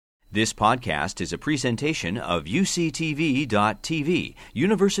This podcast is a presentation of UCTV.tv,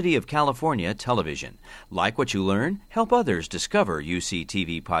 University of California Television. Like what you learn? Help others discover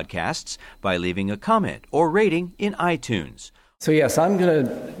UCTV podcasts by leaving a comment or rating in iTunes. So yes, I'm going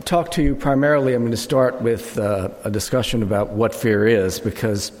to talk to you primarily. I'm going to start with a discussion about what fear is,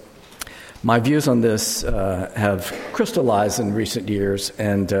 because my views on this have crystallized in recent years,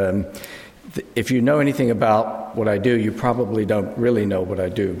 and if you know anything about what I do, you probably don't really know what I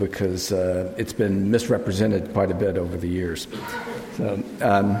do, because it's been misrepresented quite a bit over the years.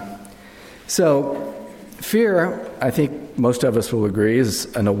 So fear, I think most of us will agree, is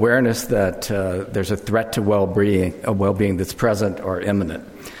an awareness that there's a threat to well-being that's present or imminent.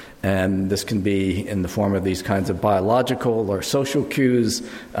 And this can be in the form of these kinds of biological or social cues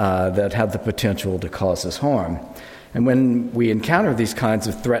that have the potential to cause us harm. And when we encounter these kinds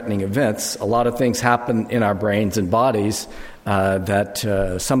of threatening events, a lot of things happen in our brains and bodies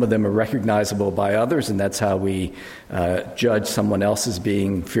that some of them are recognizable by others, and that's how we judge someone else as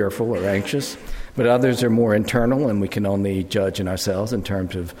being fearful or anxious. But others are more internal, and we can only judge in ourselves in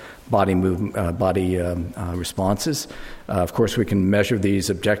terms of body movement, responses. Of course, we can measure these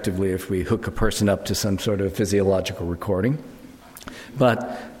objectively if we hook a person up to some sort of physiological recording.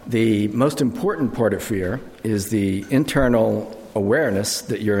 But the most important part of fear is the internal awareness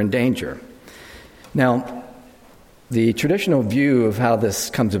that you're in danger. Now, the traditional view of how this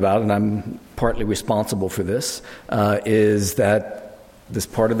comes about, and I'm partly responsible for this, is that this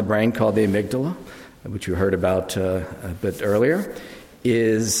part of the brain called the amygdala, which you heard about a bit earlier,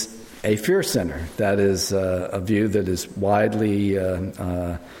 is a fear center. That is a view that is widely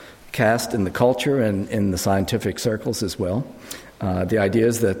cast in the culture and in the scientific circles as well. The idea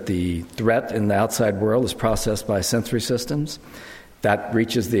is that the threat in the outside world is processed by sensory systems. That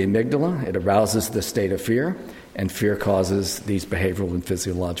reaches the amygdala. It arouses the state of fear, and fear causes these behavioral and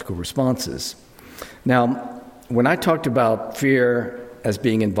physiological responses. Now, when I talked about fear as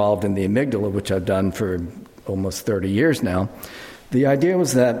being involved in the amygdala, which I've done for almost 30 years now, the idea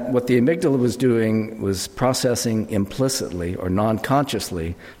was that what the amygdala was doing was processing implicitly or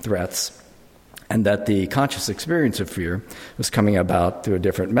non-consciously threats, and that the conscious experience of fear was coming about through a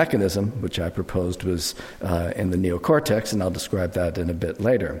different mechanism, which I proposed was in the neocortex, and I'll describe that in a bit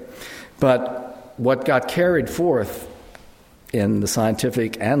later. But what got carried forth in the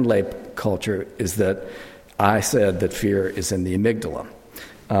scientific and lay culture is that I said that fear is in the amygdala.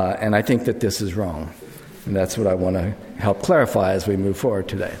 And I think that this is wrong. And that's what I want to help clarify as we move forward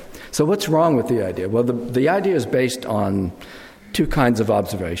today. So what's wrong with the idea? Well, the idea is based on two kinds of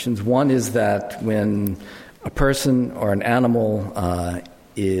observations. One is that when a person or an animal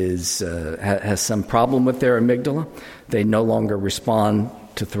has some problem with their amygdala, they no longer respond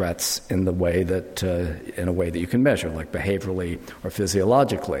to threats in a way that you can measure, like behaviorally or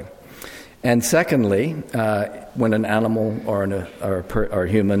physiologically. And secondly, when an animal or a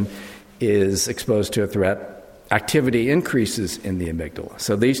human is exposed to a threat, activity increases in the amygdala.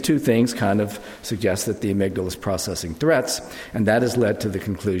 So these two things kind of suggest that the amygdala is processing threats, and that has led to the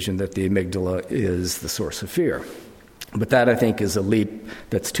conclusion that the amygdala is the source of fear. But that, I think, is a leap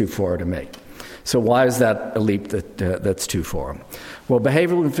that's too far to make. So why is that a leap that's too far? Well,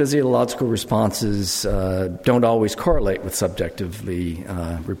 behavioral and physiological responses don't always correlate with subjectively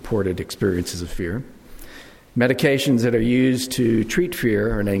reported experiences of fear. Medications that are used to treat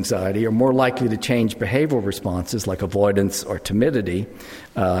fear and anxiety are more likely to change behavioral responses like avoidance or timidity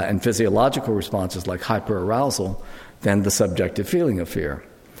and physiological responses like hyperarousal than the subjective feeling of fear.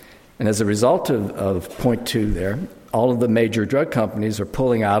 And as a result of point 2 there, all of the major drug companies are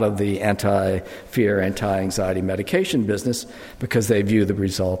pulling out of the anti-fear, anti-anxiety medication business because they view the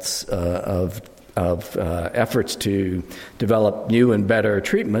results of efforts to develop new and better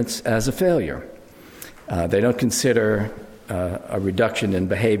treatments as a failure. They don't consider a reduction in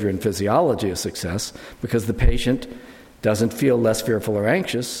behavior and physiology a success because the patient doesn't feel less fearful or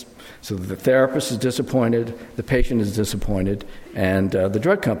anxious, so the therapist is disappointed, the patient is disappointed, and the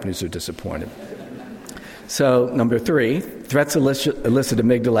drug companies are disappointed. So, number 3, threats elicit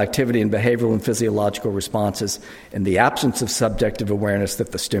amygdala activity and behavioral and physiological responses in the absence of subjective awareness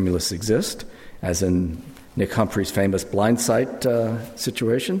that the stimulus exists, as in Nick Humphrey's famous blind sight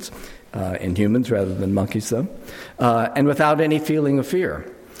situations, in humans rather than monkeys, though, and without any feeling of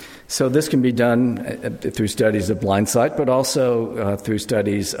fear. So this can be done through studies of blind sight, but also through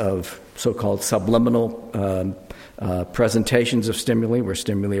studies of so-called subliminal presentations of stimuli, where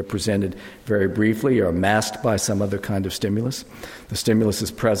stimuli are presented very briefly or masked by some other kind of stimulus. The stimulus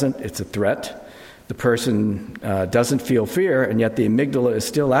is present, it's a threat, the person doesn't feel fear, and yet the amygdala is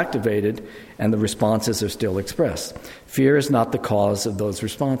still activated and the responses are still expressed. Fear is not the cause of those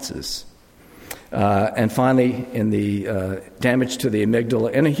responses. And finally, in the damage to the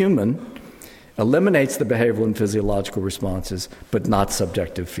amygdala in a human, eliminates the behavioral and physiological responses, but not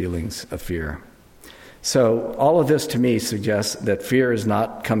subjective feelings of fear. So all of this to me suggests that fear is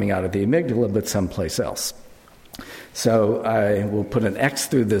not coming out of the amygdala, but someplace else. So I will put an X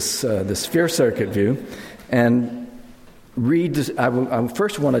through this fear circuit view, and I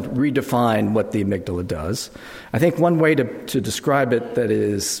first want to redefine what the amygdala does. I think one way to describe it that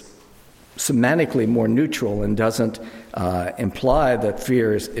is semantically more neutral and doesn't imply that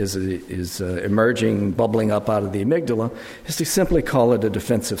fear is emerging, bubbling up out of the amygdala, is to simply call it a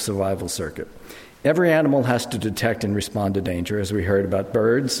defensive survival circuit. Every animal has to detect and respond to danger, as we heard about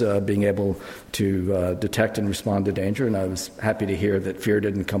birds being able to detect and respond to danger, and I was happy to hear that fear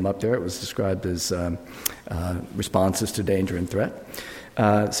didn't come up there. It was described as responses to danger and threat.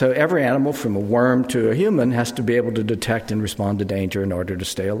 So every animal, from a worm to a human, has to be able to detect and respond to danger in order to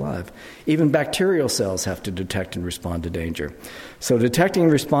stay alive. Even bacterial cells have to detect and respond to danger. So detecting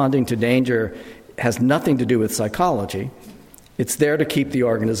and responding to danger has nothing to do with psychology. It's there to keep the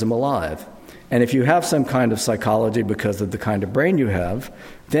organism alive. And if you have some kind of psychology because of the kind of brain you have,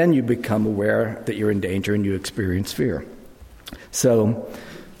 then you become aware that you're in danger and you experience fear. So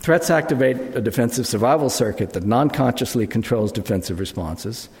threats activate a defensive survival circuit that non-consciously controls defensive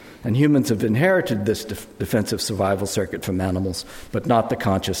responses, and humans have inherited this defensive survival circuit from animals, but not the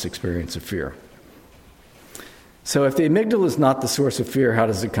conscious experience of fear. So if the amygdala is not the source of fear, how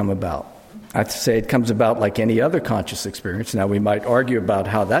does it come about? I'd say it comes about like any other conscious experience. Now, we might argue about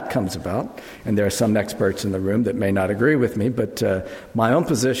how that comes about, and there are some experts in the room that may not agree with me, but my own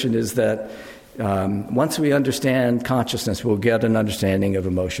position is that once we understand consciousness, we'll get an understanding of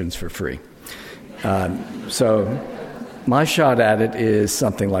emotions for free. So my shot at it is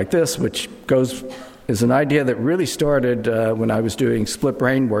something like this, which is an idea that really started when I was doing split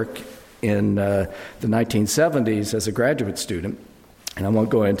brain work in the 1970s as a graduate student. And I won't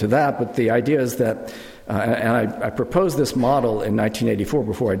go into that, but the idea is that, and I proposed this model in 1984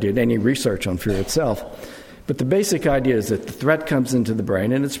 before I did any research on fear itself, but the basic idea is that the threat comes into the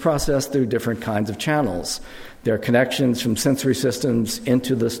brain and it's processed through different kinds of channels. There are connections from sensory systems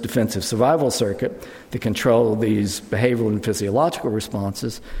into this defensive survival circuit that control these behavioral and physiological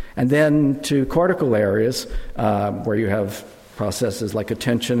responses, and then to cortical areas where you have processes like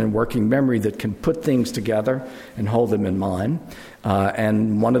attention and working memory that can put things together and hold them in mind.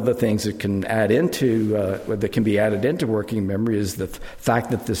 And one of the things that can be added into working memory is the fact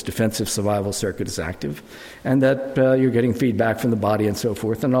that this defensive survival circuit is active, and that you're getting feedback from the body and so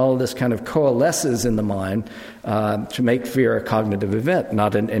forth. And all of this kind of coalesces in the mind to make fear a cognitive event,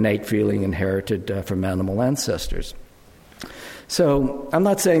 not an innate feeling inherited from animal ancestors. So I'm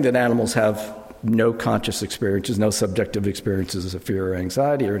not saying that animals have no conscious experiences, no subjective experiences of fear or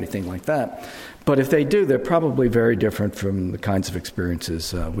anxiety or anything like that. But if they do, they're probably very different from the kinds of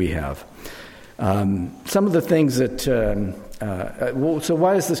experiences we have. Some of the things that... so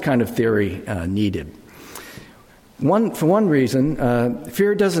why is this kind of theory needed? For one reason,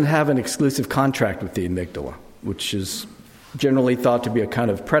 fear doesn't have an exclusive contract with the amygdala, which is generally thought to be a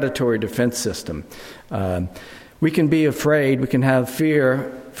kind of predatory defense system. We can be afraid, we can have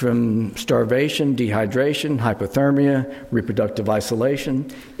fear from starvation, dehydration, hypothermia, reproductive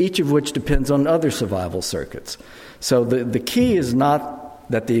isolation, each of which depends on other survival circuits. So the key is not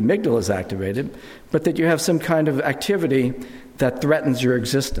that the amygdala is activated, but that you have some kind of activity that threatens your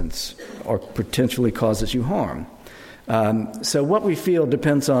existence or potentially causes you harm. So what we feel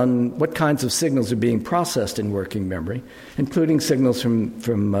depends on what kinds of signals are being processed in working memory, including signals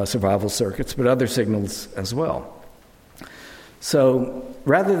from survival circuits, but other signals as well. So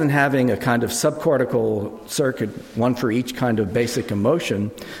rather than having a kind of subcortical circuit, one for each kind of basic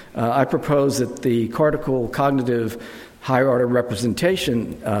emotion, I propose that the cortical cognitive higher-order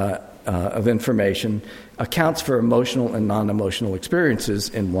representation of information accounts for emotional and non-emotional experiences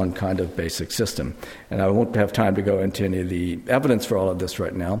in one kind of basic system. And I won't have time to go into any of the evidence for all of this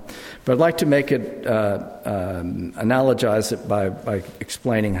right now, but I'd like to make it, analogize it by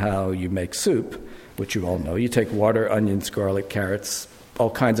explaining how you make soup, which you all know. You take water, onions, garlic, carrots,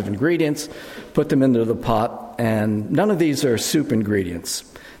 all kinds of ingredients, put them into the pot, and none of these are soup ingredients.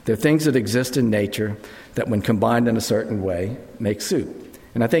 They're things that exist in nature that, when combined in a certain way, make soup.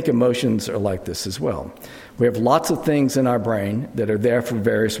 And I think emotions are like this as well. We have lots of things in our brain that are there for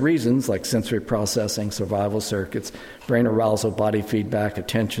various reasons, like sensory processing, survival circuits, brain arousal, body feedback,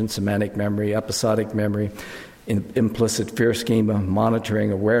 attention, semantic memory, episodic memory, implicit fear schema,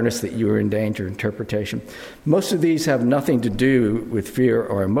 monitoring, awareness that you are in danger, interpretation. Most of these have nothing to do with fear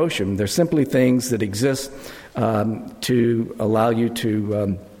or emotion. They're simply things that exist to allow you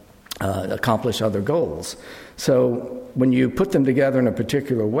to accomplish other goals. So when you put them together in a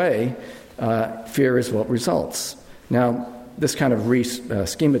particular way, fear is what results. Now, this kind of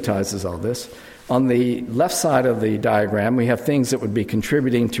schematizes all this. On the left side of the diagram, we have things that would be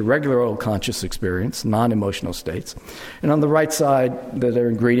contributing to regular old conscious experience, non-emotional states. And on the right side, there are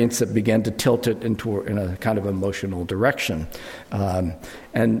ingredients that begin to tilt it in a kind of emotional direction.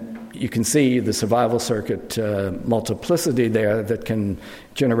 And you can see the survival circuit multiplicity there that can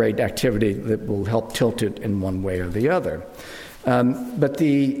generate activity that will help tilt it in one way or the other.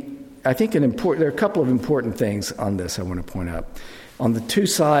 I think there are a couple of important things on this I want to point out. On the two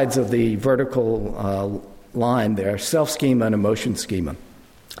sides of the vertical line there, self-schema and emotion schema.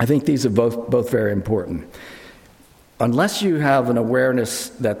 I think these are both very important. Unless you have an awareness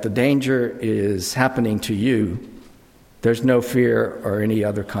that the danger is happening to you, there's no fear or any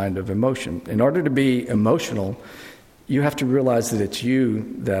other kind of emotion. In order to be emotional, you have to realize that it's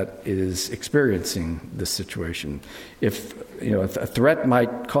you that is experiencing this situation. If a threat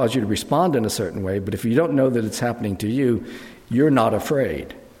might cause you to respond in a certain way, but if you don't know that it's happening to you, you're not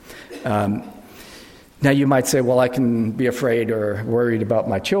afraid. Now you might say, well, I can be afraid or worried about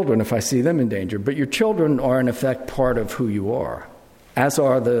my children if I see them in danger, but your children are in effect part of who you are. As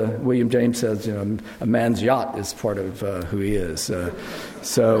are William James says, a man's yacht is part of who he is.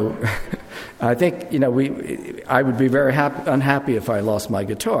 So I think, I would be very unhappy if I lost my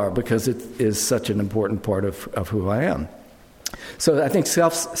guitar because it is such an important part of who I am. So I think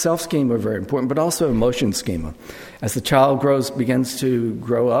self-schema are very important, but also emotion schema. As the child begins to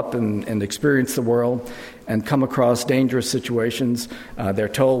grow up and experience the world and come across dangerous situations, they're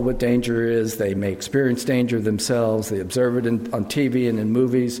told what danger is. They may experience danger themselves. They observe it on TV and in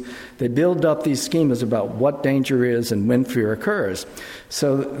movies. They build up these schemas about what danger is and when fear occurs.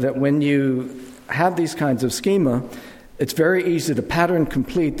 So that when you have these kinds of schema, it's very easy to pattern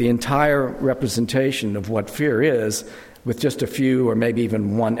complete the entire representation of what fear is with just a few or maybe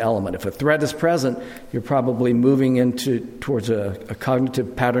even one element. If a threat is present, you're probably moving towards a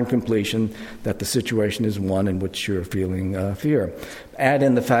cognitive pattern completion that the situation is one in which you're feeling fear. Add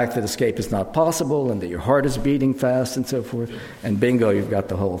in the fact that escape is not possible and that your heart is beating fast and so forth, and bingo, you've got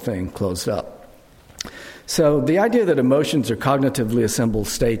the whole thing closed up. So the idea that emotions are cognitively assembled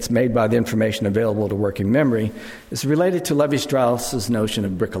states made by the information available to working memory is related to Lévi-Strauss's notion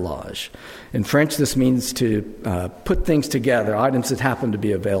of bricolage. In French, this means to put things together, items that happen to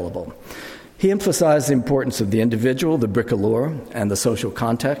be available. He emphasized the importance of the individual, the bricoleur, and the social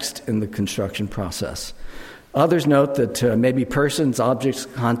context in the construction process. Others note that maybe persons, objects,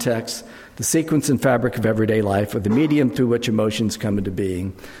 contexts, the sequence and fabric of everyday life, or the medium through which emotions come into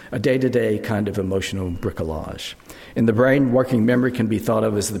being, a day-to-day kind of emotional bricolage. In the brain, working memory can be thought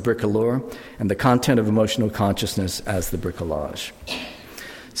of as the bricoleur, and the content of emotional consciousness as the bricolage.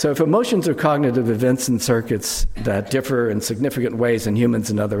 So if emotions are cognitive events and circuits that differ in significant ways in humans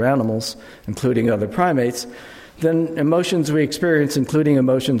and other animals, including other primates, then emotions we experience, including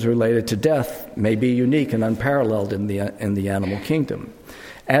emotions related to death, may be unique and unparalleled in the animal kingdom.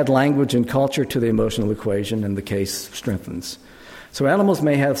 Add language and culture to the emotional equation, and the case strengthens. So animals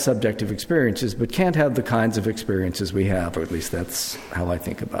may have subjective experiences, but can't have the kinds of experiences we have, or at least that's how I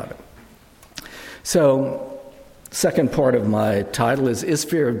think about it. So, second part of my title is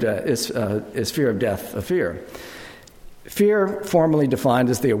fear of death a fear? Fear, formally defined,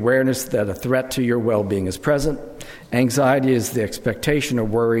 is the awareness that a threat to your well-being is present. Anxiety is the expectation or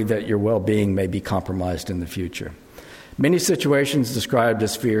worry that your well-being may be compromised in the future. Many situations described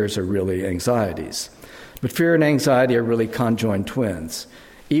as fears are really anxieties. But fear and anxiety are really conjoined twins.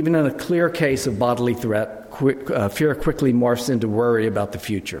 Even in a clear case of bodily threat, fear quickly morphs into worry about the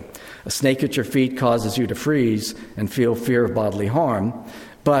future. A snake at your feet causes you to freeze and feel fear of bodily harm,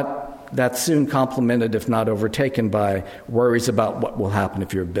 but that's soon complemented, if not overtaken, by worries about what will happen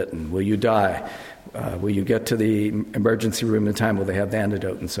if you're bitten. Will you die? Will you get to the emergency room in time? Will they have the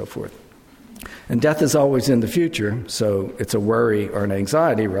antidote and so forth? And death is always in the future, so it's a worry or an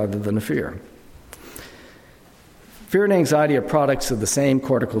anxiety rather than a fear. Fear and anxiety are products of the same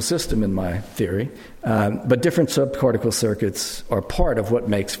cortical system, in my theory, but different subcortical circuits are part of what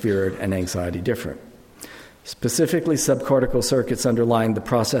makes fear and anxiety different. Specifically, subcortical circuits underlying the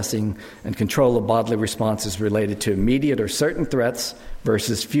processing and control of bodily responses related to immediate or certain threats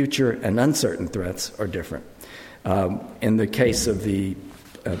versus future and uncertain threats are different. In the case of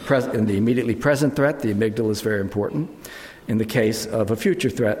in the immediately present threat, the amygdala is very important. In the case of a future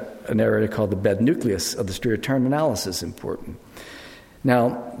threat, an area called the bed nucleus of the sphere-term analysis is important.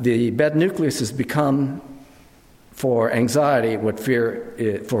 Now, the bed nucleus has become, for anxiety, what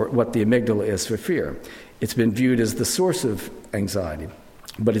the amygdala is for fear. It's been viewed as the source of anxiety,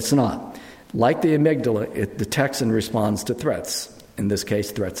 but it's not. Like the amygdala, it detects and responds to threats, in this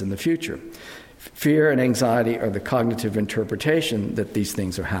case, threats in the future. Fear and anxiety are the cognitive interpretation that these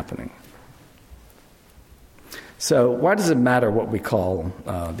things are happening. So why does it matter what we call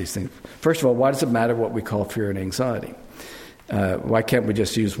these things? First of all, why does it matter what we call fear and anxiety? Why can't we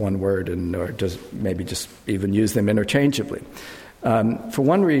just use one word or just even use them interchangeably? For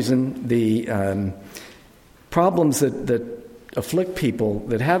one reason, the problems that afflict people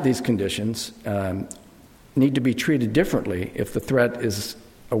that have these conditions need to be treated differently if the threat is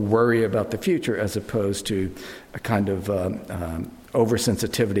a worry about the future as opposed to a kind of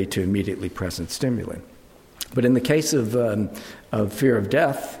oversensitivity to immediately present stimuli. But in the case of fear of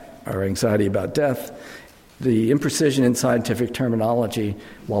death or anxiety about death, the imprecision in scientific terminology,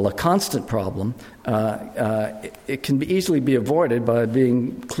 while a constant problem, it can easily be avoided by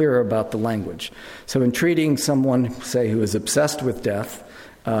being clearer about the language. So in treating someone, say, who is obsessed with death,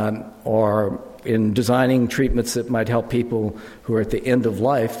 or in designing treatments that might help people who are at the end of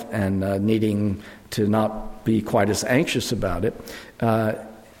life and needing to not be quite as anxious about it,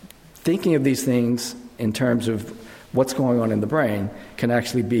 thinking of these things in terms of what's going on in the brain can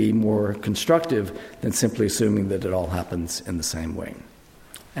actually be more constructive than simply assuming that it all happens in the same way.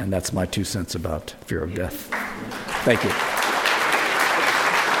 And that's my 2 cents about fear of death. Thank you.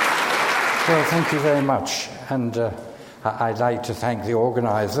 Well, thank you very much. And I'd like to thank the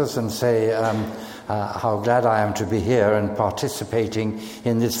organizers and say how glad I am to be here and participating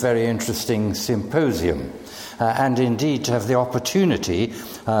in this very interesting symposium. And indeed to have the opportunity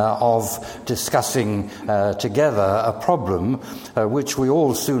of discussing together a problem which we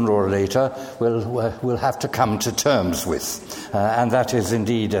all sooner or later will have to come to terms with. And that is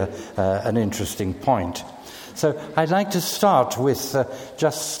indeed an interesting point. So I'd like to start with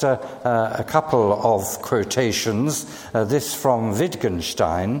just a couple of quotations, this from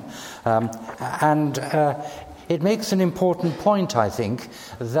Wittgenstein, and it makes an important point, I think,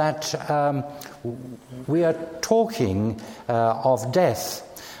 that we are talking of death,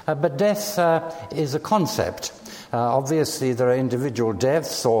 but death is a concept. Obviously, there are individual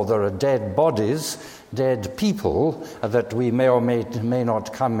deaths, or there are dead bodies, dead people that we may or may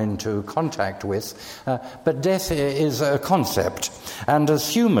not come into contact with, but death is a concept. And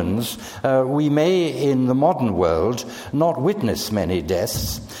as humans, we may, in the modern world, not witness many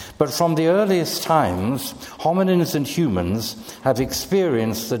deaths, but from the earliest times, hominins and humans have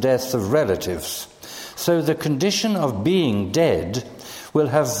experienced the deaths of relatives. So the condition of being dead will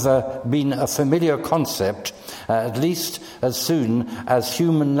have been a familiar concept, at least as soon as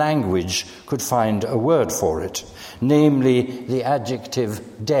human language could find a word for it, namely the adjective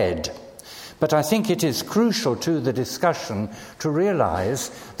dead. But I think it is crucial to the discussion to realize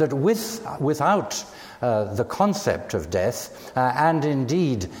that without the concept of death, and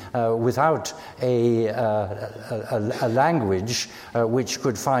indeed without a language which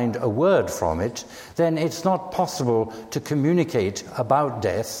could find a word from it, then it's not possible to communicate about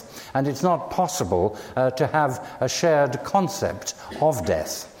death, and it's not possible to have a shared concept of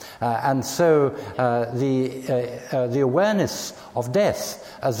death. And so the awareness of death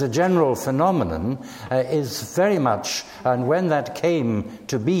as a general phenomenon is very much, and when that came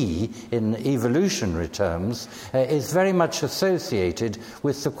to be in evolutionary terms, is very much associated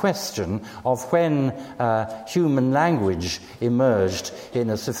with the question of when human language emerged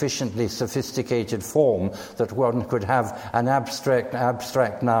in a sufficiently sophisticated form that one could have an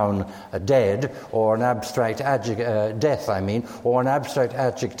abstract noun, dead, or an abstract death, or an abstract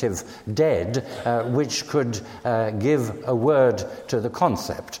adjective, dead, which could give a word to the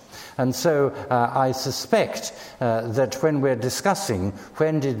concept. And so I suspect that when we're discussing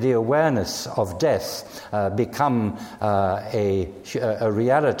when did the awareness of death become a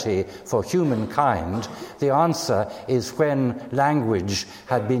reality for humankind, the answer is when language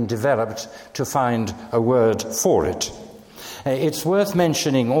had been developed to find a word for it. It's worth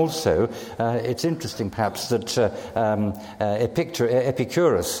mentioning also, it's interesting perhaps, that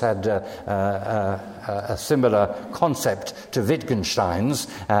Epicurus had a similar concept to Wittgenstein's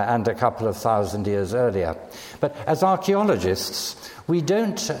and a couple of thousand years earlier. But as archaeologists, we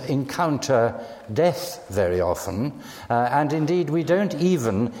don't encounter death very often, and indeed we don't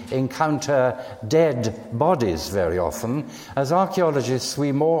even encounter dead bodies very often. As archaeologists,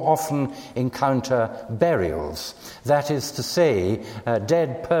 we more often encounter burials. That is to say,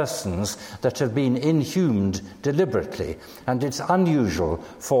 dead persons that have been inhumed deliberately. And it's unusual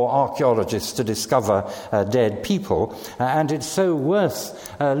for archaeologists to discover dead people, and it's so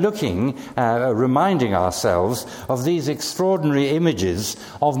worth reminding ourselves of these extraordinary images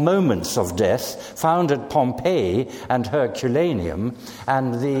of moments of death found at Pompeii and Herculaneum,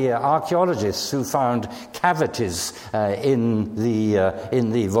 and the archaeologists who found cavities in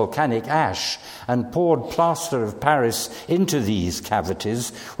the volcanic ash and poured plaster of Paris into these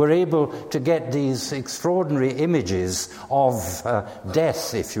cavities were able to get these extraordinary images of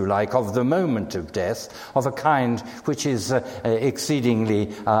death, if you like, of the moment of death, of a kind which is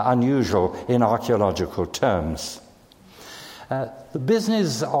exceedingly unusual in archaeological terms. The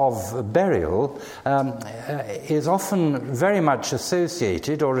business of burial is often very much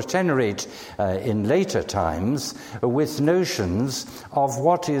associated, or at any rate in later times, with notions of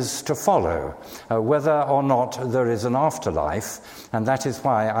what is to follow, whether or not there is an afterlife. And that is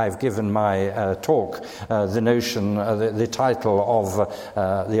why I've given my talk the title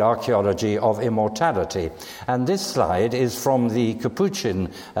of the Archaeology of Immortality. And this slide is from the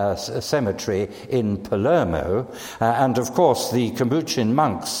Capuchin cemetery in Palermo. And of course, the Capuchin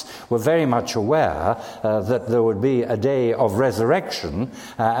monks were very much aware that there would be a day of resurrection,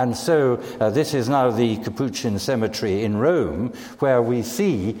 and so this is now the Capuchin cemetery in Rome, where we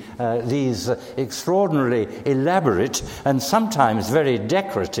see these extraordinarily elaborate and sometimes very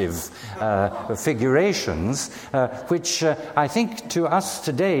decorative figurations, which I think to us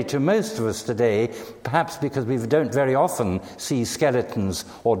today, to most of us today, perhaps because we don't very often see skeletons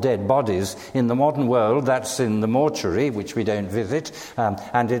or dead bodies in the modern world, that's in the mortuary, which we don't visit,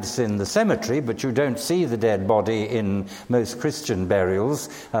 and it's in the cemetery, but you don't see the dead body in most Christian burials,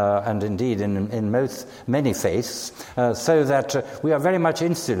 and indeed in many faiths, so that we are very much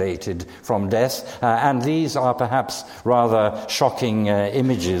insulated from death, and these are perhaps rather shocking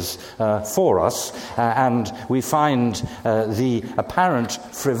images for us, and we find the apparent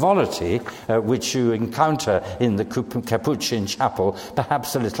frivolity which you encounter in the Capuchin chapel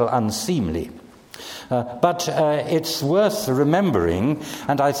perhaps a little unseemly. But it's worth remembering,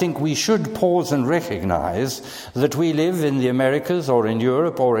 and I think we should pause and recognize that we live in the Americas or in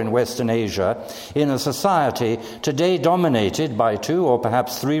Europe or in Western Asia in a society today dominated by 2 or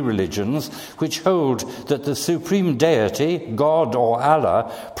perhaps 3 religions which hold that the supreme deity, God or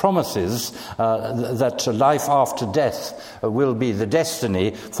Allah, promises that life after death will be the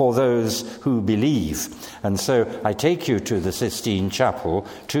destiny for those who believe. And so I take you to the Sistine Chapel,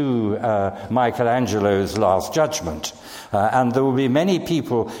 to Michelangelo's Last Judgment. And there will be many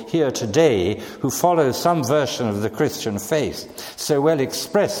people here today who follow some version of the Christian faith, so well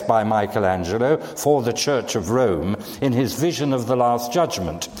expressed by Michelangelo for the Church of Rome in his vision of the Last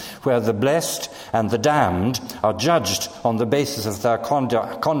Judgment, where the blessed and the damned are judged on the basis of their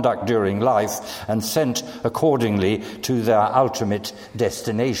conduct during life and sent accordingly to their ultimate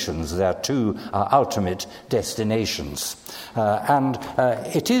destinations, their 2 ultimate destinations. And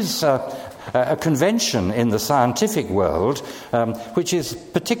it is a convention in the scientific world which is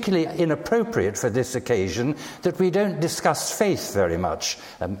particularly inappropriate for this occasion, that we don't discuss faith very much.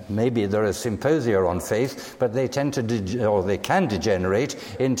 Maybe there are symposia on faith, but they tend to they can degenerate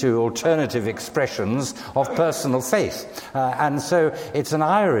into alternative expressions of personal faith. And so it's an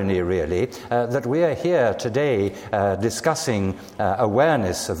irony, really, that we are here today discussing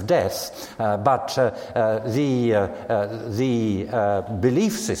awareness of death, but the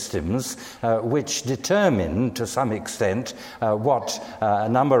belief systems which determine to some extent what a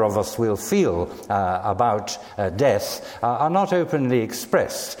number of us will feel about death are not openly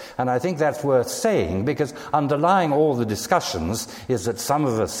expressed. And I think that's worth saying, because underlying all the discussions is that some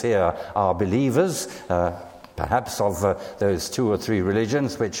of us here are believers, perhaps of those 2 or 3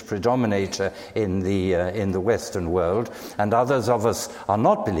 religions which predominate in the Western world, and others of us are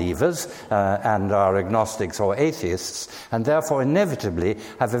not believers and are agnostics or atheists, and therefore inevitably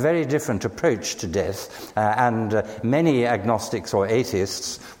have a very different approach to death. And many agnostics or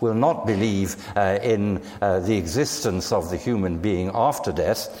atheists will not believe in the existence of the human being after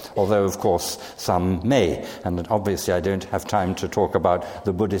death, although of course some may. And obviously I don't have time to talk about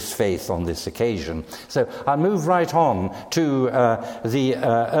the Buddhist faith on this occasion. So I'll move right on to the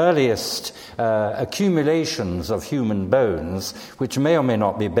earliest accumulations of human bones, which may or may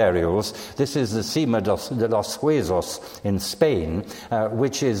not be burials. This is the Cima de los Huesos in Spain,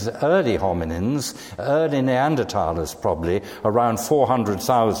 which is early hominins, early Neanderthalers probably, around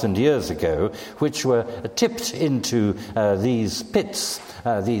 400,000 years ago, which were tipped into these pits,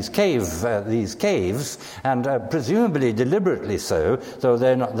 these caves, and presumably deliberately so, though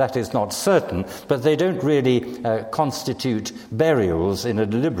that is not certain, but they don't really constitute burials in a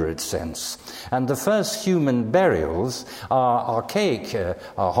deliberate sense. And the first human burials are archaic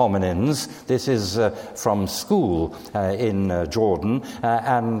hominins. This is from school in Jordan,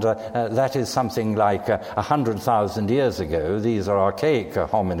 and that is something like 100,000 years ago. These are archaic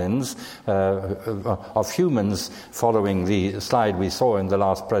hominins of humans, following the slide we saw in the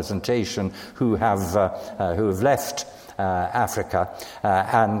last presentation, who have left Africa.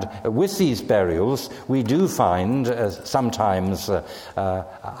 And with these burials, we do find sometimes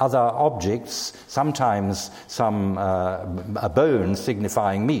other objects, sometimes a bone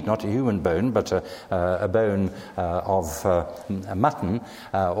signifying meat, not a human bone, but a bone of mutton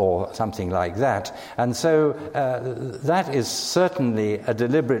or something like that. And so that is certainly a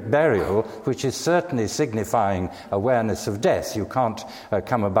deliberate burial, which is certainly signifying awareness of death. You can't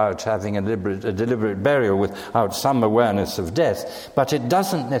come about having a deliberate burial without some awareness of death, but it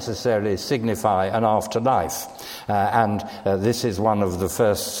doesn't necessarily signify an afterlife. And this is one of the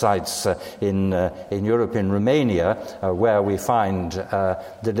first sites in Europe, in Romania, where we find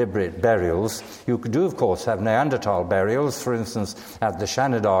deliberate burials. You do, of course, have Neanderthal burials, for instance, at the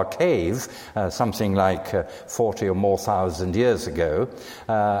Shanidar cave, something like 40 or more thousand years ago.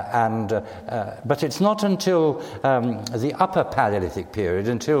 But it's not until the Upper Paleolithic period,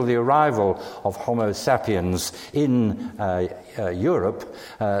 until the arrival of Homo sapiens in Europe,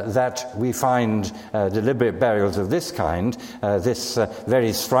 that we find deliberate burials of this kind, this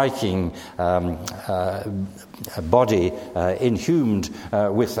very striking body inhumed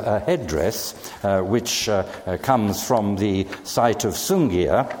with a headdress, which comes from the site of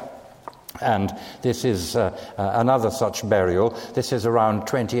Sungir. And this is another such burial. This is around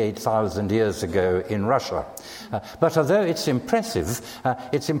 28,000 years ago in Russia. But although it's impressive,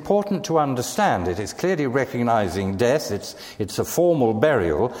 it's important to understand it. It's clearly recognizing death. It's a formal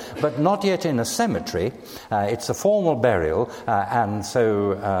burial, but not yet in a cemetery. It's a formal burial, and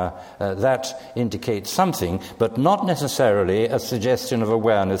so that indicates something, but not necessarily a suggestion of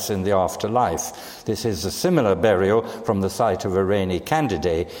awareness in the afterlife. This is a similar burial from the site of Irene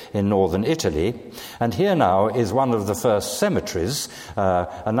Candidae in northern Italy. And here now is one of the first cemeteries,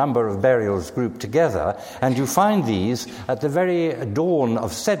 a number of burials grouped together, and you find these at the very dawn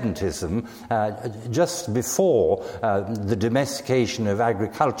of sedentism, just before the domestication of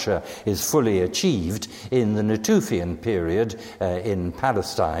agriculture is fully achieved in the Natufian period in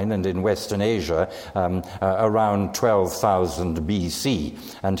Palestine and in Western Asia, around 12,000 BC.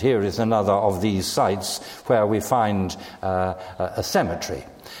 And here is another of these sites where we find a cemetery.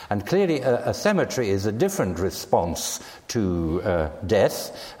 And clearly a cemetery is a different response to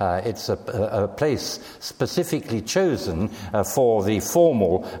death. It's a place specifically chosen for the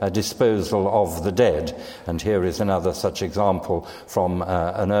formal disposal of the dead. And here is another such example from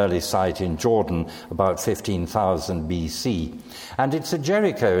an early site in Jordan, about 15,000 BC. And it's at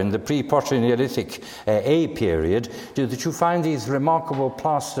Jericho in the pre-Proto-Neolithic A period that you find these remarkable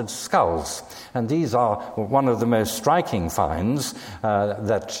plastered skulls. And these are one of the most striking finds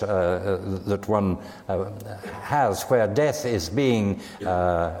that one has, where death is being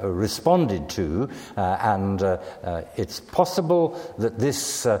responded to, and it's possible that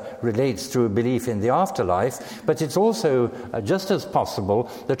this relates to a belief in the afterlife, but it's also just as possible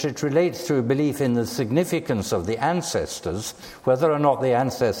that it relates to a belief in the significance of the ancestors, whether or not the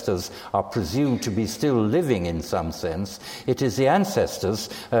ancestors are presumed to be still living in some sense. It is the ancestors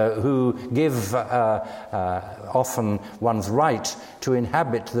who give often one's right to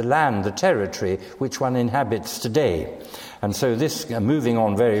inhabit the land, the territory, which one inhabits today. And so this, moving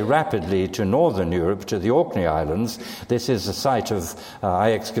on very rapidly to northern Europe, to the Orkney Islands, this is a site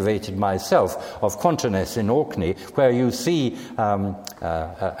I excavated myself, of Contones in Orkney, where you see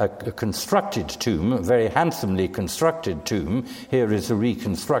a constructed tomb, a very handsomely constructed tomb. Here is a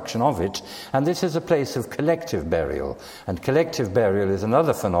reconstruction of it. And this is a place of collective burial. And collective burial is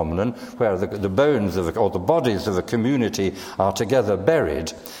another phenomenon where the bones or the bodies of a community are together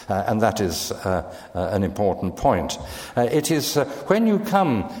buried. And that is an important point. it is when you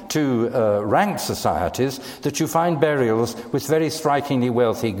come to ranked societies that you find burials with very strikingly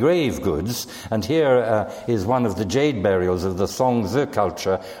wealthy grave goods. And here is one of the jade burials of the Songzi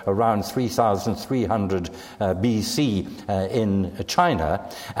culture around 3,300 BC in China.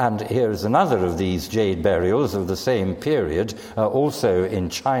 And here is another of these jade burials of the same period, also in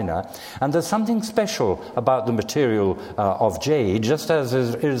China. And there's something special about the material of jade, just as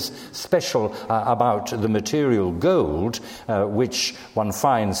is special about the material gold, which one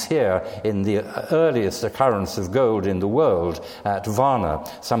finds here in the earliest occurrence of gold in the world at Varna,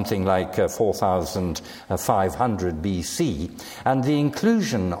 something like 4,500 BC. And the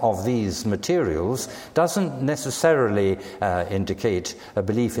inclusion of these materials doesn't necessarily indicate a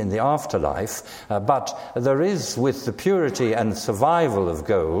belief in the afterlife, but there is, with the purity and survival of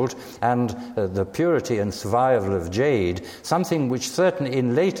gold and the purity and survival of jade, something which certainly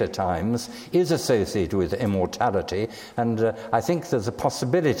in later times is associated with immortality. And I think there's a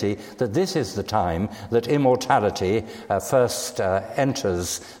possibility that this is the time that immortality first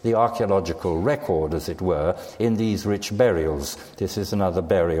enters the archaeological record, as it were, in these rich burials. This is another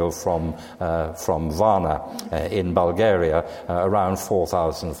burial from Varna in Bulgaria around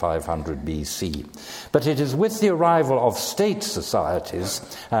 4,500 BC. But it is with the arrival of state societies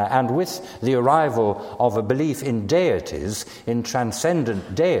and with the arrival of a belief in deities, in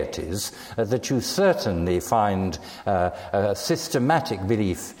transcendent deities, that you certainly find a systematic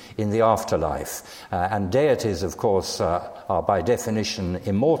belief in the afterlife. And deities, of course, are by definition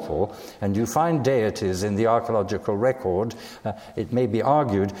immortal, and you find deities in the archaeological record, it may be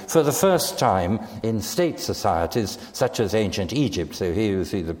argued, for the first time in state societies such as ancient Egypt. So here you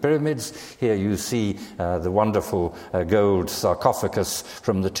see the pyramids, here you see the wonderful gold sarcophagus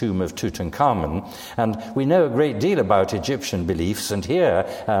from the tomb of Tutankhamun. And we know a great deal about Egyptian beliefs, and here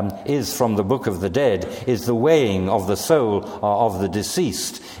is from the Book of the Dead, is the weighing of the soul of the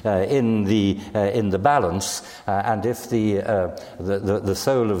deceased in the balance, and if the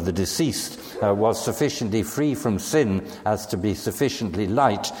soul of the deceased was sufficiently free from sin as to be sufficiently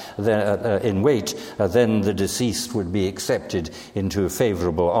light in weight, then the deceased would be accepted into a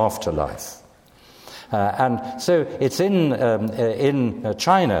favorable afterlife. And so it's in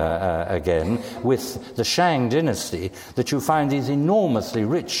China again, with the Shang dynasty, that you find these enormously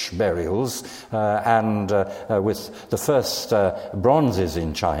rich burials, and with the first bronzes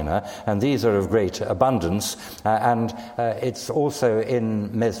in China, and these are of great abundance. And it's also in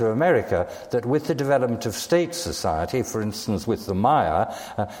Mesoamerica that with the development of state society, for instance with the Maya,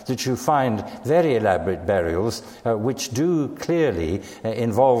 that you find very elaborate burials which do clearly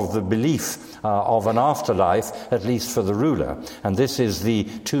involve the belief of an afterlife, at least for the ruler. And this is the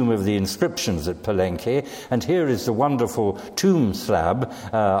Tomb of the Inscriptions at Palenque, and here is the wonderful tomb slab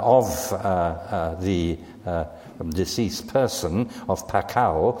of the deceased person of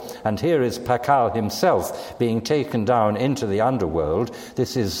Pakal, and here is Pakal himself being taken down into the underworld.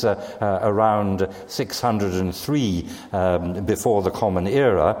 This is around 603 before the Common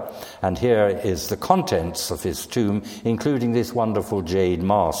Era, and here is the contents of his tomb, including this wonderful jade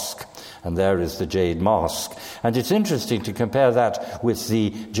mask. And there is the jade mask. And it's interesting to compare that with the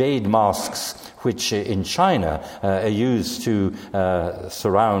jade masks which in China are used to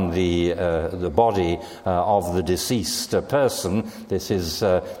surround the body of the deceased person. This is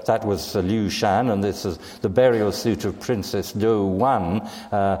that was Liu Shan, and this is the burial suit of Princess Do Wan,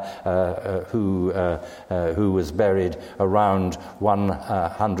 who was buried around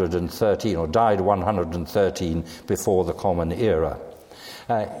 113, or died 113 before the Common Era.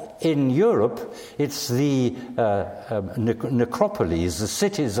 In Europe, it's the necropolis, the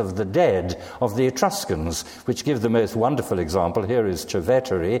cities of the dead of the Etruscans, which give the most wonderful example. Here is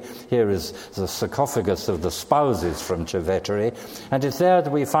Cerveteri, here is the sarcophagus of the spouses from Cerveteri, and it's there that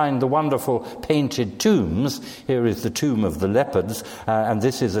we find the wonderful painted tombs. Here is the tomb of the leopards, and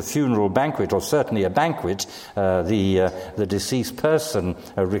this is a funeral banquet, or certainly a banquet, the deceased person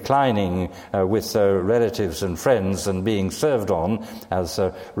reclining with relatives and friends and being served on as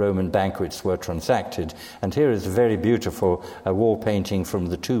Roman banquets were transacted. And here is a very beautiful wall painting from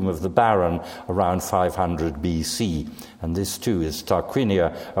the tomb of the Baron around 500 BC. And this too is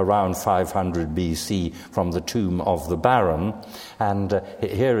Tarquinia around 500 BC from the tomb of the Baron. And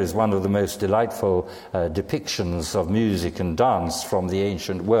here is one of the most delightful depictions of music and dance from the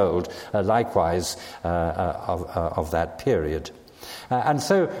ancient world, likewise of that period. And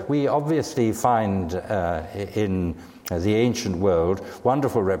so we obviously find in the ancient world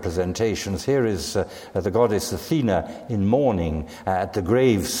wonderful representations. Here is the goddess Athena in mourning at the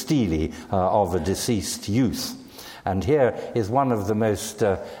grave stele of a deceased youth. And here is one of the most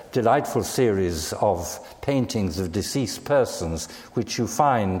delightful series of paintings of deceased persons which you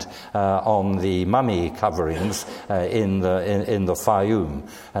find on the mummy coverings in the Fayoum.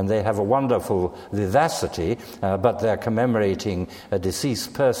 And they have a wonderful vivacity, but they're commemorating a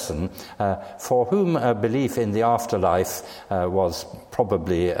deceased person for whom a belief in the afterlife was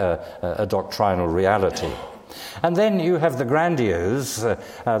probably a doctrinal reality. And then you have the grandiose.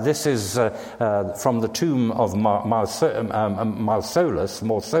 This is from the tomb of Mausolus,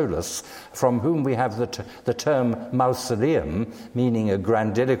 from whom we have the term mausoleum, meaning a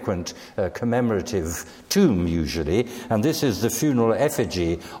grandiloquent commemorative tomb usually. And this is the funeral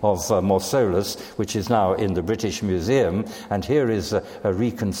effigy of Mausolus, which is now in the British Museum. And here is a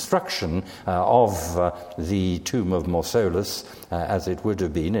reconstruction of the tomb of Mausolus, as it would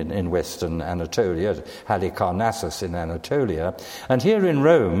have been in Western Anatolia, Halicarnassus in Anatolia. And here in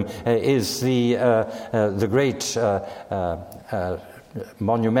Rome is the great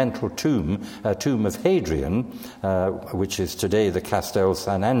monumental tomb of Hadrian, which is today the Castel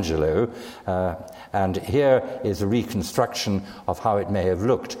San Angelo, and here is a reconstruction of how it may have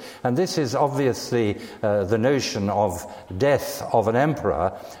looked. And this is obviously the notion of death of an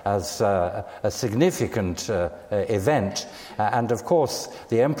emperor as a significant event. And of course,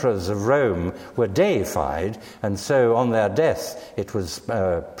 the emperors of Rome were deified, and so on their death it was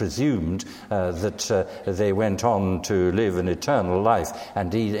presumed that they went on to live an eternal life.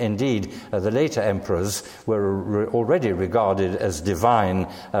 And indeed, the later emperors were already regarded as divine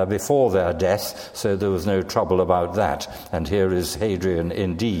before their death, so there was no trouble about that. And here is Hadrian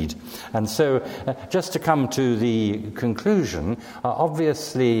indeed. And so, just to come to the conclusion,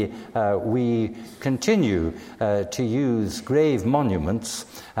 obviously we continue to use grave monuments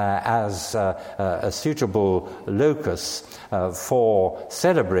as a suitable locus for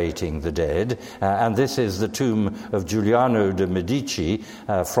celebrating the dead, and this is the tomb of Giuliano de Medici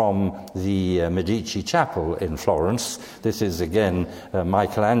from the Medici Chapel in Florence. This is again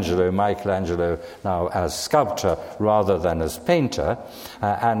Michelangelo now as sculptor rather than as painter,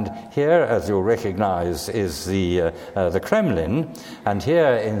 and here, as you'll recognize, is the Kremlin, and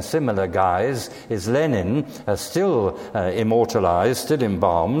here in similar guise is Lenin, still immortalized, still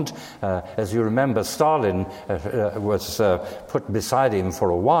embalmed. As you remember, Stalin was put beside him for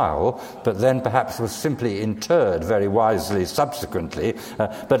a while, but then perhaps was simply interred very wisely subsequently.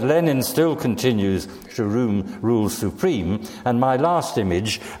 But Lenin still continues to rule supreme. And my last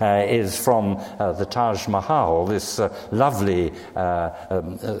image is from the Taj Mahal, this lovely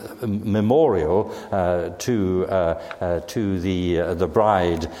memorial to the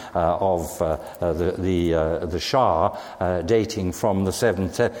bride of the Shah, dating from the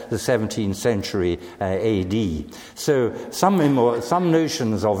 17th century AD. So some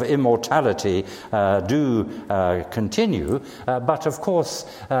notions of immortality do continue, but of course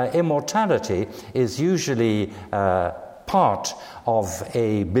immortality is usually part of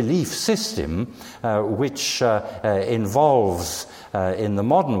a belief system which involves, in the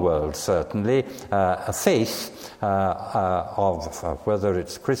modern world certainly, a faith of whether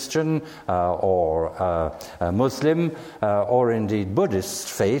it's Christian or Muslim or indeed Buddhist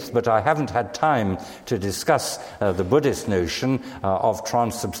faith, but I haven't had time to discuss the Buddhist notion of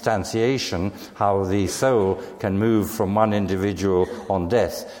transubstantiation, how the soul can move from one individual on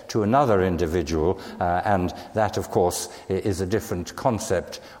death to another individual, and that of course is a different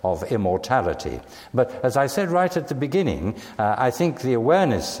concept of immortality. But as I said right at the beginning, I think the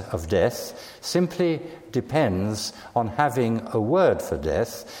awareness of death simply depends on having a word for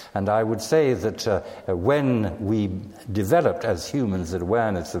death, and I would say that when we developed as humans an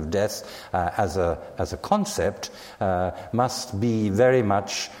awareness of death as a concept must be very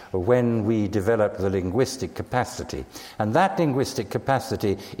much when we develop the linguistic capacity. And that linguistic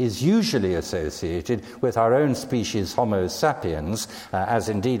capacity is usually associated with our own species, Homo sapiens, as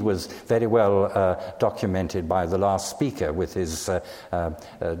indeed was very well documented by the last speaker with his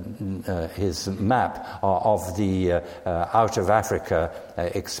map of the out of Africa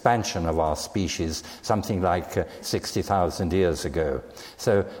expansion of our species, something like 60,000 years ago.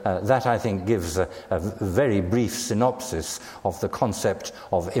 So that, I think, gives a very brief synopsis of the concept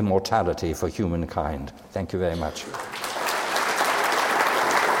of immortality for humankind. Thank you very much.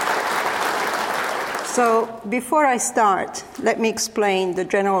 So before I start, let me explain the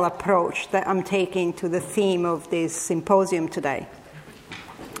general approach that I'm taking to the theme of this symposium today.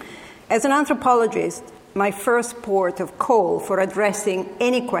 As an anthropologist, my first port of call for addressing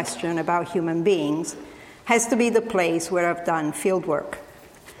any question about human beings has to be the place where I've done fieldwork.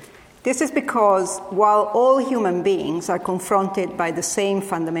 This is because while all human beings are confronted by the same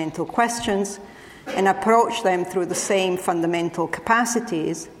fundamental questions, and approach them through the same fundamental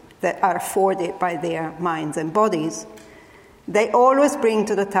capacities that are afforded by their minds and bodies, they always bring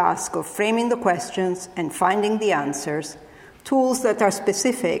to the task of framing the questions and finding the answers tools that are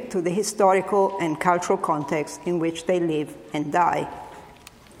specific to the historical and cultural context in which they live and die.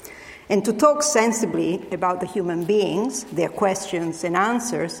 And to talk sensibly about the human beings, their questions and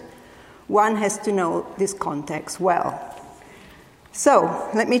answers, one has to know this context well. So,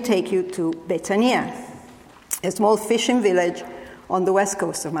 let me take you to Betania, a small fishing village on the west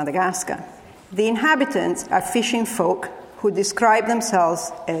coast of Madagascar. The inhabitants are fishing folk who describe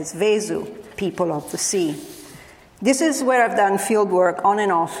themselves as Vezu, people of the sea. This is where I've done field work on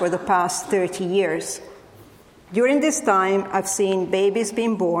and off for the past 30 years. During this time, I've seen babies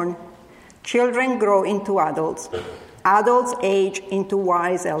being born, children grow into adults, adults age into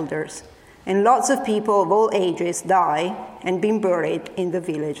wise elders, and lots of people of all ages die and being buried in the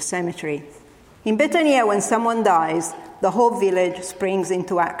village cemetery. In Betania, when someone dies, the whole village springs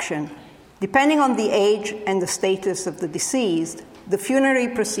into action. Depending on the age and the status of the deceased, the funerary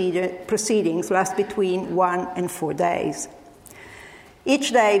proceedings last between 1 and 4 days.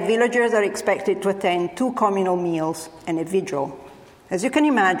 Each day, villagers are expected to attend 2 communal meals and a vigil. As you can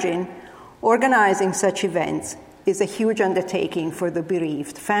imagine, organizing such events is a huge undertaking for the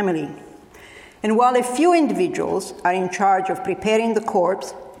bereaved family. And while a few individuals are in charge of preparing the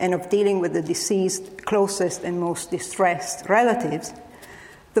corpse and of dealing with the deceased closest and most distressed relatives,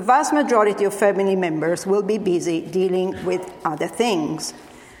 the vast majority of family members will be busy dealing with other things.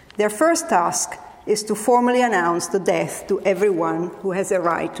 Their first task is to formally announce the death to everyone who has a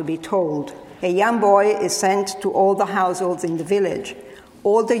right to be told. A young boy is sent to all the households in the village.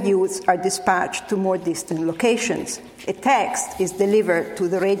 All the youths are dispatched to more distant locations. A text is delivered to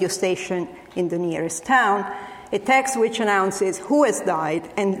the radio station in the nearest town, a text which announces who has died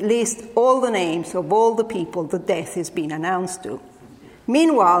and lists all the names of all the people the death is being announced to.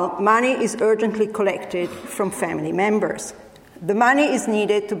 Meanwhile, money is urgently collected from family members. The money is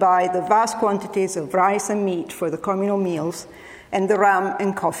needed to buy the vast quantities of rice and meat for the communal meals and the rum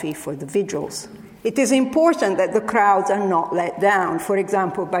and coffee for the vigils. It is important that the crowds are not let down, for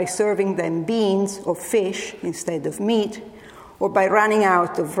example, by serving them beans or fish instead of meat, or by running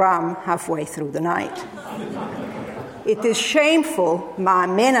out of rum halfway through the night. It is shameful, ma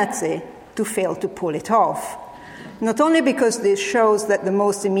menatse, to fail to pull it off. Not only because this shows that the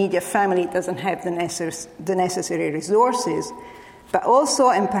most immediate family doesn't have the necessary resources, but also,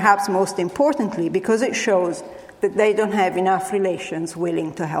 and perhaps most importantly, because it shows that they don't have enough relations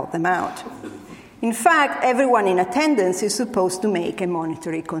willing to help them out. In fact, everyone in attendance is supposed to make a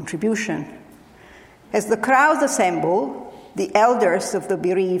monetary contribution. As the crowds assemble, the elders of the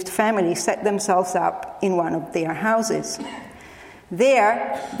bereaved family set themselves up in one of their houses.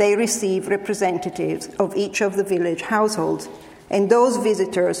 There, they receive representatives of each of the village households and those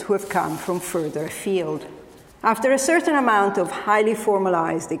visitors who have come from further afield. After a certain amount of highly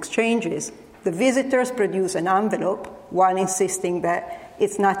formalized exchanges, the visitors produce an envelope, one insisting that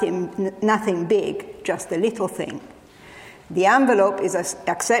it's nothing big, just a little thing. The envelope is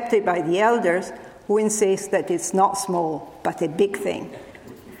accepted by the elders, who insist that it's not small, but a big thing.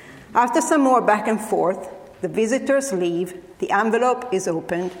 After some more back and forth, the visitors leave, the envelope is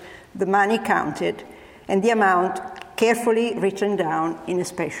opened, the money counted, and the amount carefully written down in a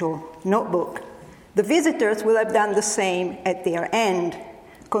special notebook. The visitors will have done the same at their end,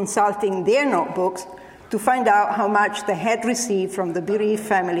 consulting their notebooks to find out how much they had received from the bereaved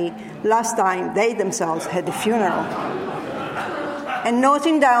family last time they themselves had a funeral, and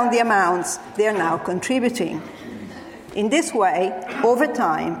noting down the amounts they are now contributing. In this way, over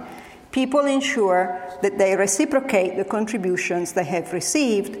time, people ensure that they reciprocate the contributions they have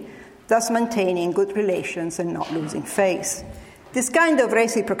received, thus maintaining good relations and not losing face. This kind of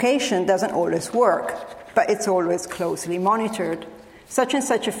reciprocation doesn't always work, but it's always closely monitored. Such and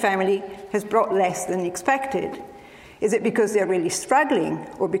such a family has brought less than expected. Is it because they're really struggling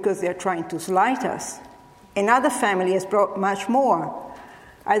or because they're trying to slight us? Another family has brought much more.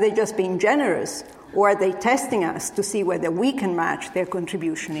 Are they just being generous, or are they testing us to see whether we can match their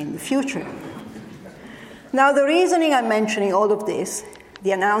contribution in the future? Now, the reasoning I'm mentioning all of this,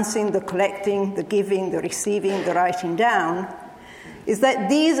 the announcing, the collecting, the giving, the receiving, the writing down, is that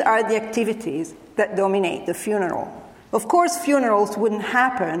these are the activities that dominate the funeral. Of course, funerals wouldn't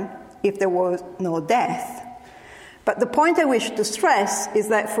happen if there was no death. But the point I wish to stress is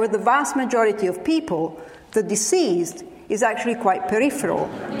that for the vast majority of people, the deceased is actually quite peripheral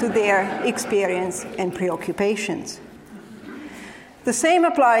to their experience and preoccupations. The same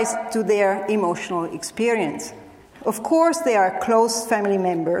applies to their emotional experience. Of course, they are close family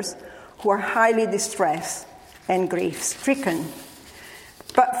members who are highly distressed and grief-stricken.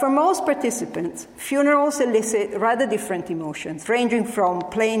 But for most participants, funerals elicit rather different emotions, ranging from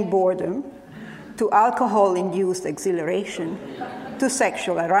plain boredom to alcohol-induced exhilaration to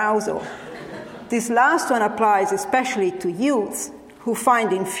sexual arousal. This last one applies especially to youths who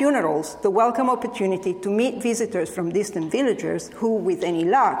find in funerals the welcome opportunity to meet visitors from distant villagers who, with any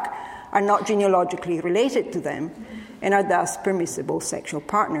luck, are not genealogically related to them and are thus permissible sexual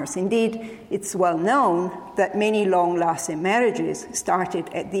partners. Indeed, it's well known that many long-lasting marriages started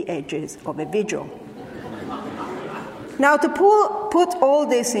at the edges of a vigil. Now, to put all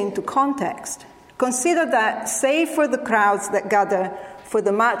this into context, consider that, save for the crowds that gather for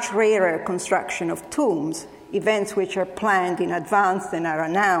the much rarer construction of tombs, events which are planned in advance and are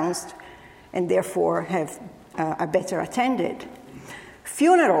announced and therefore are better attended,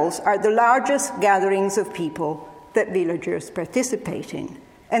 funerals are the largest gatherings of people that villagers participate in.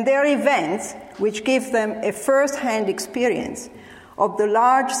 And they are events which give them a first-hand experience of the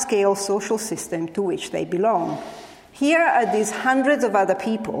large-scale social system to which they belong. Here are these hundreds of other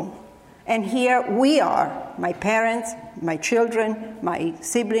people, and here we are, my parents, my children, my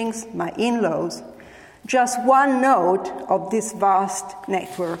siblings, my in-laws, just one node of this vast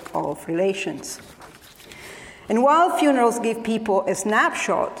network of relations. And while funerals give people a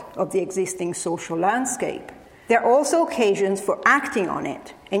snapshot of the existing social landscape, there are also occasions for acting on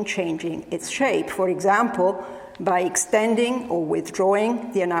it and changing its shape. For example, by extending or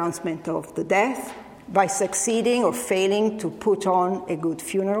withdrawing the announcement of the death, by succeeding or failing to put on a good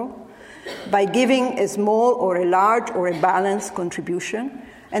funeral, by giving a small or a large or a balanced contribution,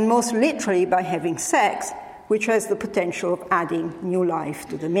 and most literally by having sex, which has the potential of adding new life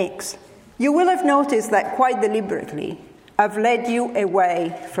to the mix. You will have noticed that quite deliberately, I've led you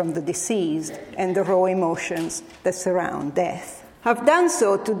away from the deceased and the raw emotions that surround death. I've done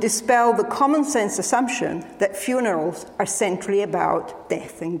so to dispel the common sense assumption that funerals are centrally about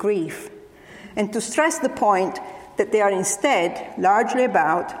death and grief, and to stress the point that they are instead largely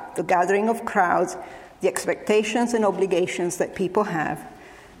about the gathering of crowds, the expectations and obligations that people have,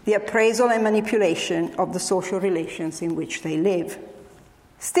 the appraisal and manipulation of the social relations in which they live.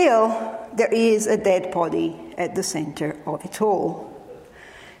 Still, there is a dead body at the center of it all.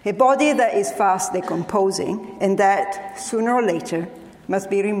 A body that is fast decomposing and that, sooner or later,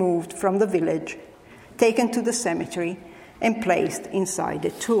 must be removed from the village, taken to the cemetery, and placed inside a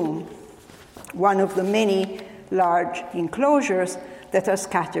tomb, one of the many large enclosures that are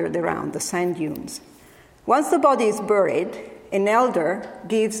scattered around the sand dunes. Once the body is buried, an elder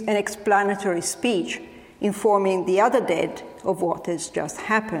gives an explanatory speech informing the other dead of what has just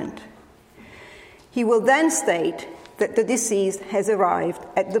happened. He will then state that the deceased has arrived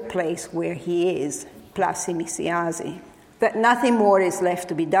at the place where he is, Placi Misiasi, that nothing more is left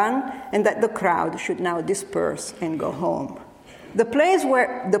to be done, and that the crowd should now disperse and go home. The place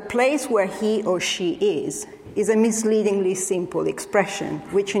where he or she is a misleadingly simple expression,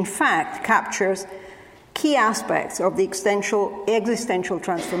 which in fact captures key aspects of the existential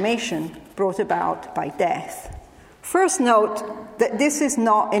transformation brought about by death. First, note that this is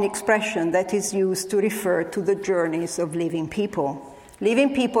not an expression that is used to refer to the journeys of living people.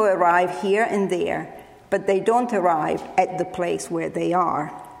 Living people arrive here and there, but they don't arrive at the place where they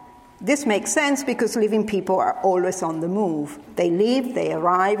are. This makes sense because living people are always on the move. They leave, they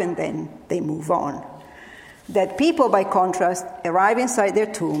arrive, and then they move on. Dead people, by contrast, arrive inside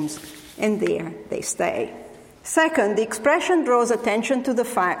their tombs, and there they stay. Second, the expression draws attention to the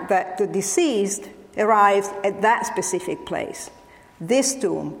fact that the deceased arrives at that specific place, this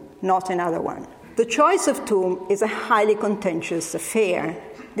tomb, not another one. The choice of tomb is a highly contentious affair.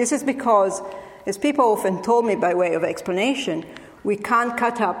 This is because, as people often told me by way of explanation, we can't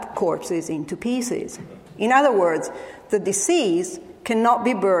cut up corpses into pieces. In other words, the deceased cannot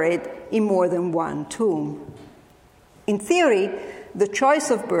be buried in more than one tomb. In theory, the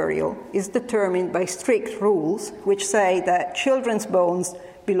choice of burial is determined by strict rules which say that children's bones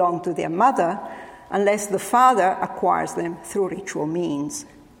belong to their mother unless the father acquires them through ritual means.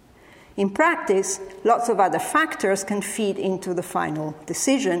 In practice, lots of other factors can feed into the final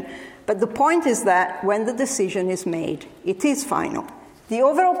decision, but the point is that when the decision is made, it is final. The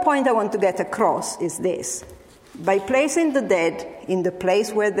overall point I want to get across is this. By placing the dead in the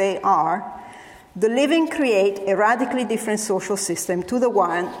place where they are, the living create a radically different social system to the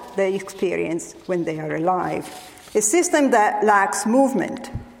one they experience when they are alive. A system that lacks movement.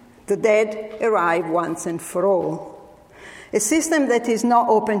 The dead arrive once and for all. A system that is not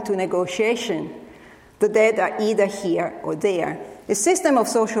open to negotiation. The dead are either here or there. A system of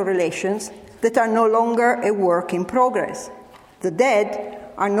social relations that are no longer a work in progress. The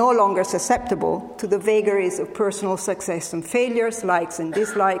dead are no longer susceptible to the vagaries of personal success and failures, likes and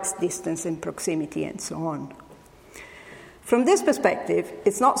dislikes, distance and proximity, and so on. From this perspective,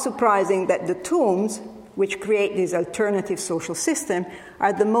 it's not surprising that the tombs, which create this alternative social system,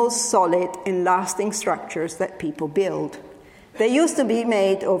 are the most solid and lasting structures that people build. They used to be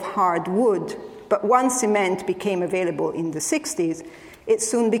made of hard wood, but once cement became available in the 60s, it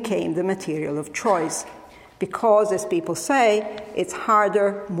soon became the material of choice, because, as people say, it's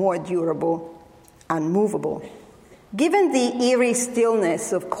harder, more durable, unmovable. Given the eerie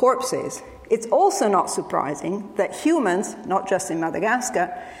stillness of corpses, it's also not surprising that humans, not just in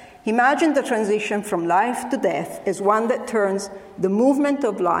Madagascar, imagine the transition from life to death as one that turns the movement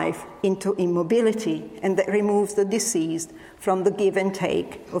of life into immobility and that removes the deceased from the give and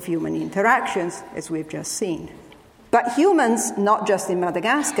take of human interactions, as we've just seen. But humans, not just in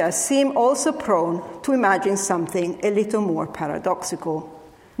Madagascar, seem also prone to imagine something a little more paradoxical,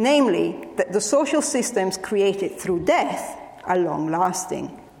 namely that the social systems created through death are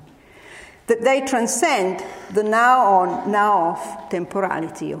long-lasting, that they transcend the now-on, now-off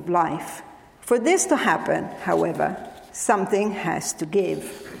temporality of life. For this to happen, however, something has to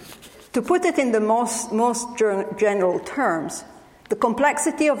give. To put it in the most general terms, the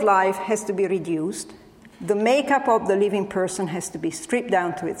complexity of life has to be reduced, the makeup of the living person has to be stripped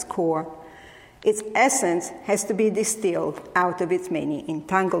down to its core, its essence has to be distilled out of its many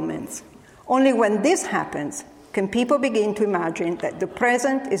entanglements. Only when this happens can people begin to imagine that the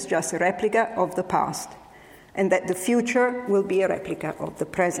present is just a replica of the past, and that the future will be a replica of the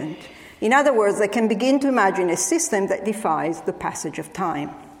present. In other words, they can begin to imagine a system that defies the passage of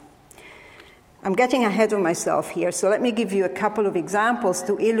time. I'm getting ahead of myself here, so let me give you a couple of examples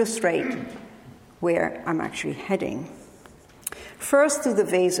to illustrate where I'm actually heading. First, to the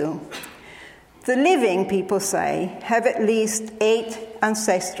Vesu. The living, people say, have at least 8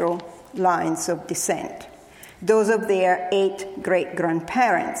 ancestral lines of descent, those of their 8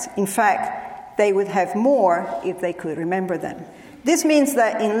 great-grandparents. In fact, they would have more if they could remember them. This means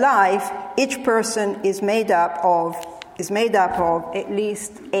that in life, each person is made up of at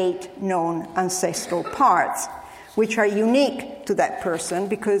least 8 known ancestral parts, which are unique to that person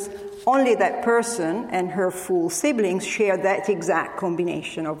because only that person and her full siblings share that exact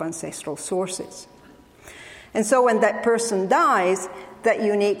combination of ancestral sources. And so when that person dies, that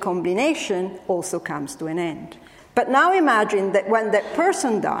unique combination also comes to an end. But now imagine that when that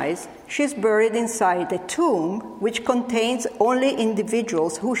person dies, she's buried inside a tomb which contains only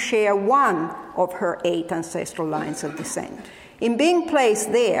individuals who share one of her 8 ancestral lines of descent. In being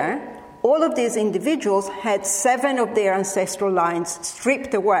placed there, all of these individuals had 7 of their ancestral lines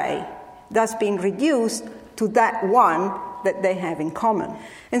stripped away, thus being reduced to that one that they have in common.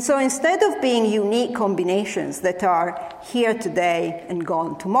 And so instead of being unique combinations that are here today and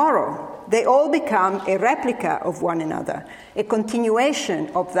gone tomorrow, they all become a replica of one another, a continuation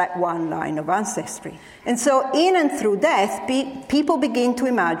of that one line of ancestry. And so in and through death, people begin to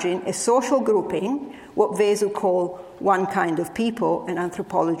imagine a social grouping, what Vesu call one kind of people, and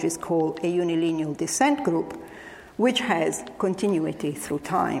anthropologists call a unilineal descent group, which has continuity through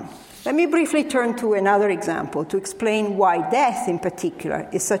time. Let me briefly turn to another example to explain why death in particular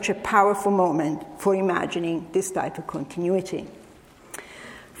is such a powerful moment for imagining this type of continuity.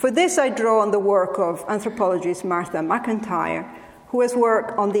 For this, I draw on the work of anthropologist Martha McIntyre, who has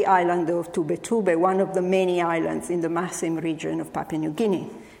worked on the island of Tubetube, one of the many islands in the Massim region of Papua New Guinea.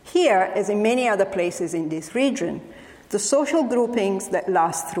 Here, as in many other places in this region, the social groupings that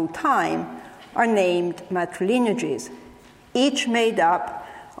last through time are named matrilineages, each made up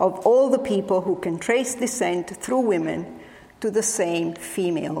of all the people who can trace descent through women to the same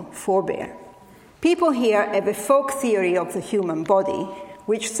female forebear. People here have a folk theory of the human body,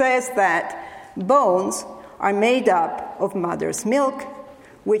 which says that bones are made up of mother's milk,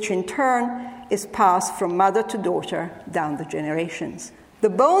 which in turn is passed from mother to daughter down the generations. The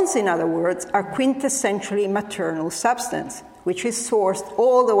bones, in other words, are quintessentially maternal substance, which is sourced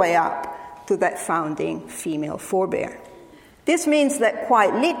all the way up to that founding female forebear. This means that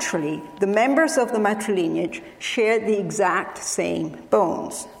quite literally, the members of the matrilineage share the exact same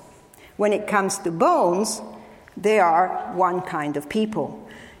bones. When it comes to bones, they are one kind of people,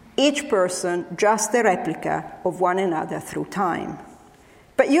 each person just a replica of one another through time.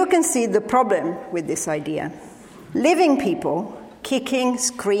 But you can see the problem with this idea. Living people, kicking,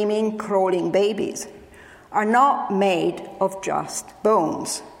 screaming, crawling babies, are not made of just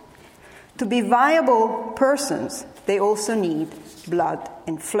bones. To be viable persons, they also need blood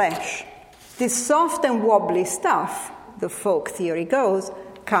and flesh. This soft and wobbly stuff, the folk theory goes,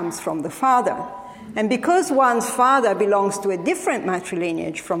 comes from the father. And because one's father belongs to a different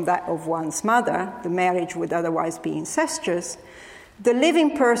matrilineage from that of one's mother, the marriage would otherwise be incestuous, the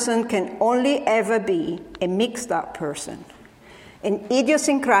living person can only ever be a mixed-up person, an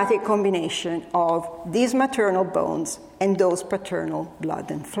idiosyncratic combination of these maternal bones and those paternal blood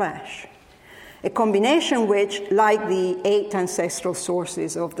and flesh. A combination which, like the 8 ancestral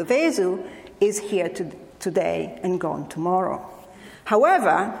sources of the Vesu, is here today and gone tomorrow.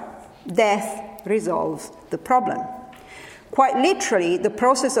 However, death resolves the problem. Quite literally, the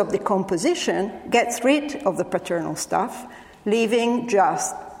process of decomposition gets rid of the paternal stuff, leaving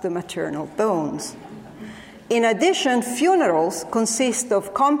just the maternal bones. In addition, funerals consist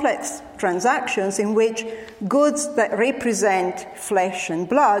of complex transactions in which goods that represent flesh and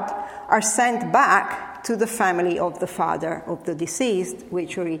blood are sent back to the family of the father of the deceased,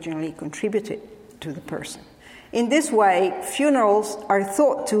 which originally contributed to the person. In this way, funerals are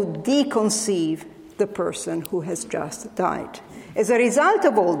thought to deconceive the person who has just died. As a result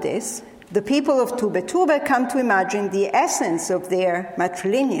of all this, the people of Tube Tube come to imagine the essence of their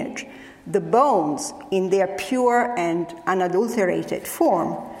matrilineage, the bones in their pure and unadulterated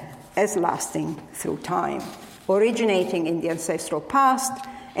form, as lasting through time, originating in the ancestral past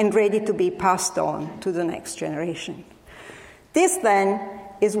and ready to be passed on to the next generation. This, then,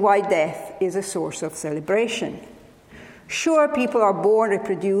 is why death is a source of celebration. Sure, people are born,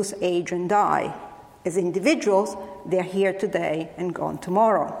 reproduce, age, and die. As individuals, they're here today and gone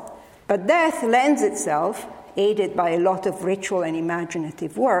tomorrow. But death lends itself, aided by a lot of ritual and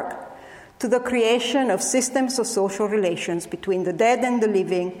imaginative work, to the creation of systems of social relations between the dead and the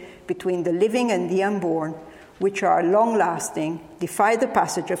living, between the living and the unborn, which are long-lasting, defy the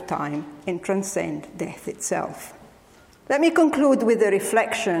passage of time, and transcend death itself. Let me conclude with a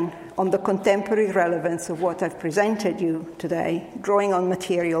reflection on the contemporary relevance of what I've presented you today, drawing on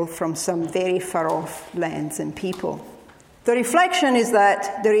material from some very far-off lands and people. The reflection is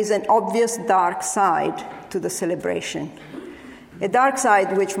that there is an obvious dark side to the celebration, a dark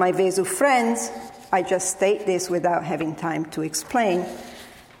side which my Vesu friends, I just state this without having time to explain,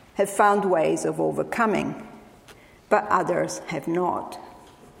 have found ways of overcoming, but others have not.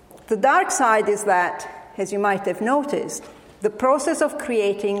 The dark side is that, as you might have noticed, the process of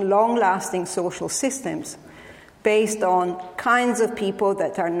creating long-lasting social systems based on kinds of people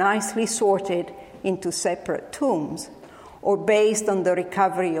that are nicely sorted into separate tombs, or based on the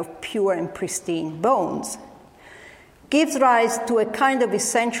recovery of pure and pristine bones, gives rise to a kind of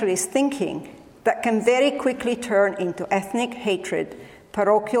essentialist thinking that can very quickly turn into ethnic hatred,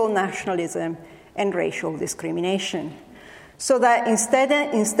 parochial nationalism, and racial discrimination. So that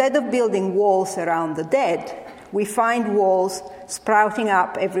instead of building walls around the dead, we find walls sprouting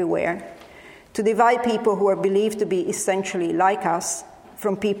up everywhere to divide people who are believed to be essentially like us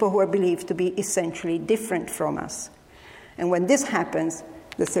from people who are believed to be essentially different from us. And when this happens,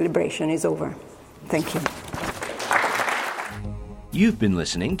 the celebration is over. Thank you. You've been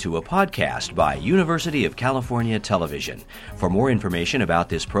listening to a podcast by University of California Television. For more information about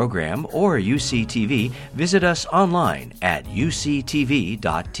this program or UCTV, visit us online at uctv.tv.